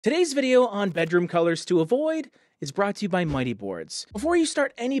Today's video on bedroom colors to avoid is brought to you by Mighty Boards. Before you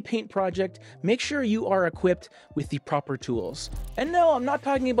start any paint project, make sure you are equipped with the proper tools. And no, I'm not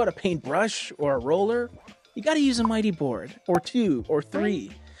talking about a paintbrush or a roller. You gotta use a Mighty Board, or two, or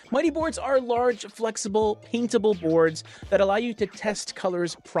three. Mighty Boards are large, flexible, paintable boards that allow you to test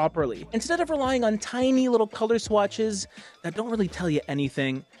colors properly. Instead of relying on tiny little color swatches that don't really tell you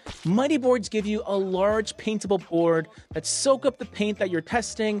anything, Mighty Boards give you a large paintable board that soak up the paint that you're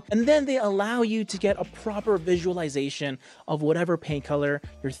testing, and then they allow you to get a proper visualization of whatever paint color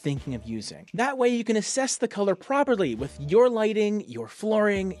you're thinking of using. That way you can assess the color properly with your lighting, your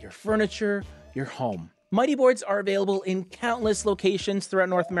flooring, your furniture, your home. Mighty Boards are available in countless locations throughout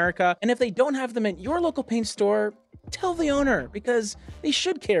North America, and if they don't have them at your local paint store, tell the owner, because they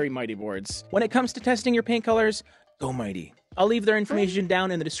should carry Mighty Boards. When it comes to testing your paint colors, go Mighty. I'll leave their information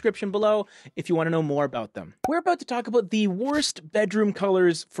down in the description below if you want to know more about them. We're about to talk about the worst bedroom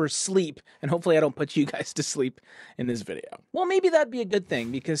colors for sleep, and hopefully I don't put you guys to sleep in this video. Well, maybe that'd be a good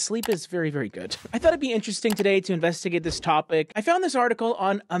thing, because sleep is very, very good. I thought it'd be interesting today to investigate this topic. I found this article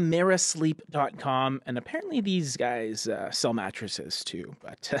on amerisleep.com, and apparently these guys sell mattresses too,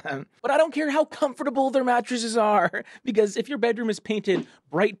 but I don't care how comfortable their mattresses are, because if your bedroom is painted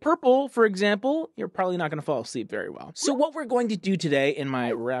bright purple, for example, you're probably not going to fall asleep very well. So what we're going to do today in my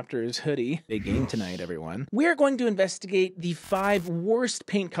Raptors hoodie, big game tonight, everyone, we're going to investigate the 5 worst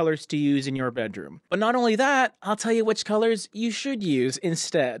paint colors to use in your bedroom. But not only that, I'll tell you which colors you should use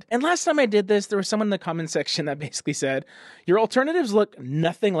instead. And last time I did this, there was someone in the comment section that basically said, your alternatives look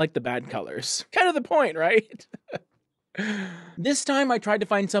nothing like the bad colors. Kind of the point, right? This time I tried to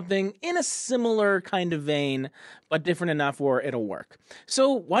find something in a similar kind of vein, but different enough where it'll work.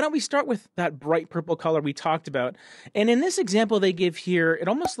 So why don't we start with that bright purple color we talked about? And in this example they give here, it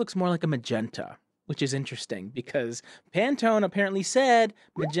almost looks more like a magenta, which is interesting because Pantone apparently said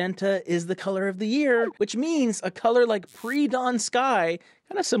magenta is the color of the year, which means a color like pre-dawn sky,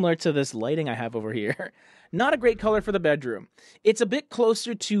 kind of similar to this lighting I have over here. Not a great color for the bedroom. It's a bit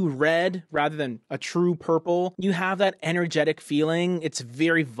closer to red rather than a true purple. You have that energetic feeling. It's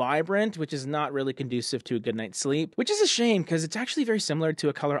very vibrant, which is not really conducive to a good night's sleep, which is a shame because it's actually very similar to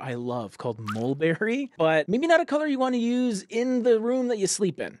a color I love called mulberry, but maybe not a color you want to use in the room that you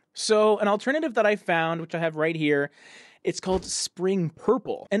sleep in. So an alternative that I found, which I have right here, it's called spring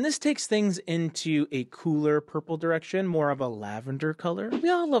purple. And this takes things into a cooler purple direction, more of a lavender color. We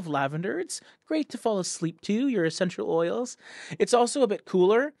all love lavender. It's great to fall asleep to, your essential oils. It's also a bit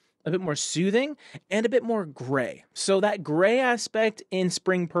cooler, a bit more soothing, and a bit more gray. So that gray aspect in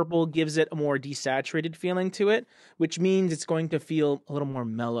spring purple gives it a more desaturated feeling to it, which means it's going to feel a little more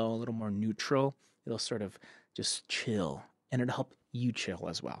mellow, a little more neutral. It'll sort of just chill, and it'll help you chill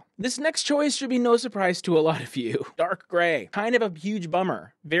as well. This next choice should be no surprise to a lot of you. Dark gray, kind of a huge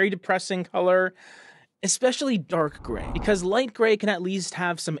bummer. Very depressing color, especially dark gray, because light gray can at least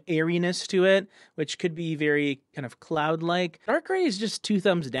have some airiness to it, which could be very kind of cloud-like. Dark gray is just 2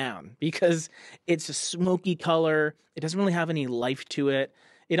 thumbs down because it's a smoky color. It doesn't really have any life to it.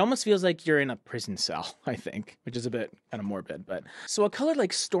 It almost feels like you're in a prison cell, I think, which is a bit kind of morbid. But so a color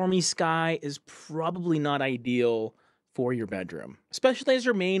like stormy sky is probably not ideal for your bedroom, especially as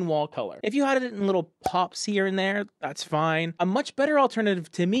your main wall color. If you had it in little pops here and there, that's fine. A much better alternative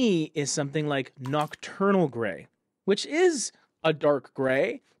to me is something like nocturnal gray, which is a dark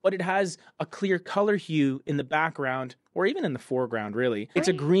gray, but it has a clear color hue in the background, or even in the foreground, really. It's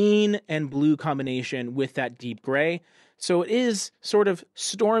a green and blue combination with that deep gray. So it is sort of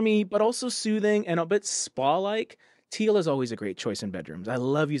stormy, but also soothing and a bit spa-like. Teal is always a great choice in bedrooms. I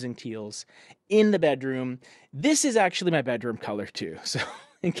love using teals in the bedroom. This is actually my bedroom color too. So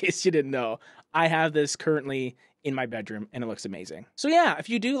in case you didn't know, I have this currently in my bedroom and it looks amazing. So yeah, if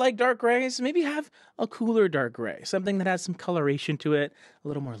you do like dark grays, maybe have a cooler dark gray, something that has some coloration to it, a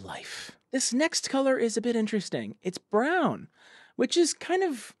little more life. This next color is a bit interesting. It's brown, which is kind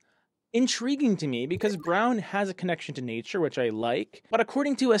of intriguing to me because brown has a connection to nature, which I like. But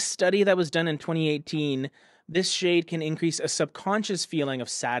according to a study that was done in 2018, this shade can increase a subconscious feeling of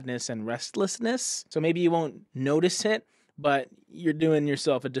sadness and restlessness. So maybe you won't notice it, but you're doing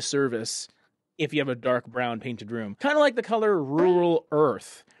yourself a disservice if you have a dark brown painted room. Kind of like the color Rural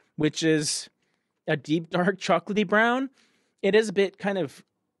Earth, which is a deep dark chocolatey brown. It is a bit kind of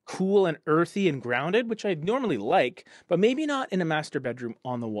cool and earthy and grounded, which I normally like, but maybe not in a master bedroom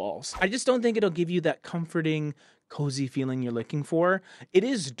on the walls. I just don't think it'll give you that comforting, cozy feeling you're looking for. It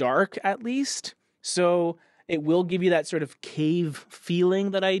is dark at least, so it will give you that sort of cave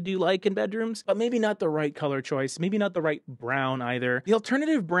feeling that I do like in bedrooms, but maybe not the right color choice, maybe not the right brown either. The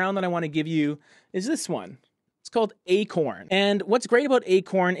alternative brown that I want to give you is this one. It's called Acorn. And what's great about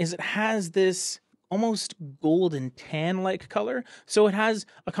Acorn is it has this almost golden tan-like color. So it has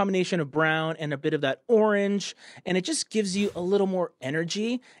a combination of brown and a bit of that orange, and it just gives you a little more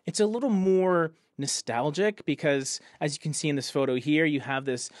energy. It's a little more nostalgic because, as you can see in this photo here, you have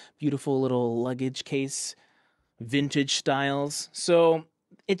this beautiful little luggage case, vintage styles. So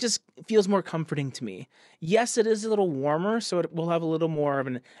it just feels more comforting to me. Yes, it is a little warmer, so it will have a little more of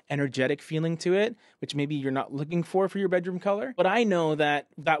an energetic feeling to it, which maybe you're not looking for your bedroom color. But I know that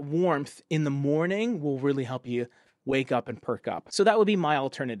that warmth in the morning will really help you wake up and perk up. So that would be my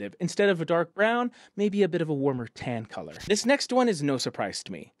alternative. Instead of a dark brown, maybe a bit of a warmer tan color. This next one is no surprise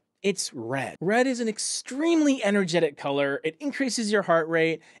to me. It's red. Red is an extremely energetic color. It increases your heart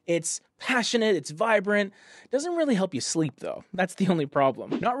rate. It's passionate. It's vibrant. Doesn't really help you sleep though. That's the only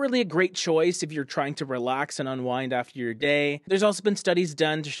problem. Not really a great choice if you're trying to relax and unwind after your day. There's also been studies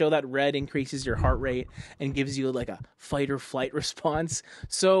done to show that red increases your heart rate and gives you like a fight or flight response.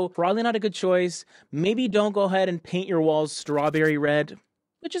 So probably not a good choice. Maybe don't go ahead and paint your walls strawberry red,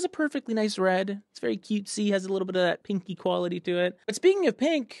 which is a perfectly nice red. It's very cutesy, has a little bit of that pinky quality to it. But speaking of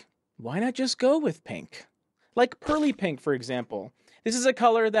pink, why not just go with pink? Like pearly pink, for example. This is a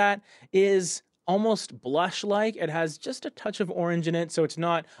color that is almost blush-like. It has just a touch of orange in it, so it's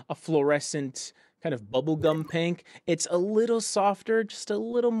not a fluorescent kind of bubblegum pink. It's a little softer, just a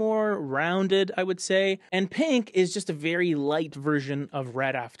little more rounded, I would say. And pink is just a very light version of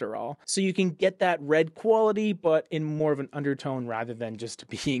red after all. So you can get that red quality, but in more of an undertone rather than just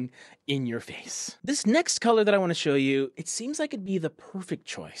being in your face. This next color that I want to show you, it seems like it'd be the perfect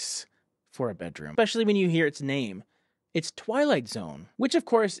choice for a bedroom, especially when you hear its name. It's Twilight Zone, which of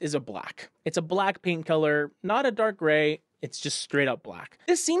course is a black. It's a black paint color, not a dark gray. It's just straight up black.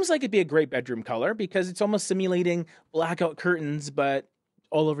 This seems like it'd be a great bedroom color because it's almost simulating blackout curtains, but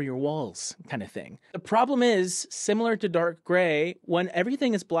all over your walls kind of thing. The problem is, similar to dark gray, when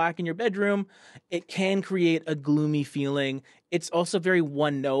everything is black in your bedroom, it can create a gloomy feeling. It's also very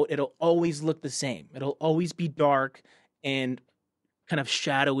one note. It'll always look the same. It'll always be dark and kind of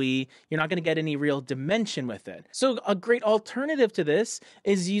shadowy. You're not going to get any real dimension with it. So a great alternative to this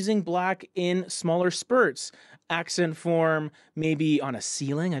is using black in smaller spurts. Accent form, maybe on a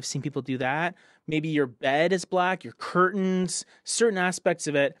ceiling. I've seen people do that. Maybe your bed is black, your curtains, certain aspects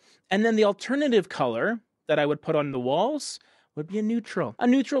of it. And then the alternative color that I would put on the walls would be a neutral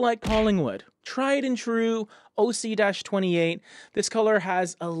like Collingwood. Tried and true, OC-28. This color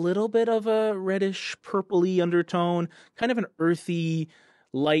has a little bit of a reddish purpley undertone, kind of an earthy,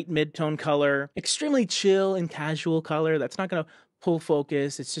 light mid-tone color. Extremely chill and casual color that's not going to pull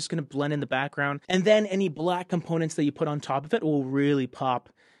focus. It's just going to blend in the background. And then any black components that you put on top of it will really pop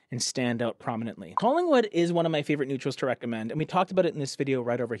and stand out prominently. Collingwood is one of my favorite neutrals to recommend, and we talked about it in this video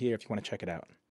right over here if you want to check it out.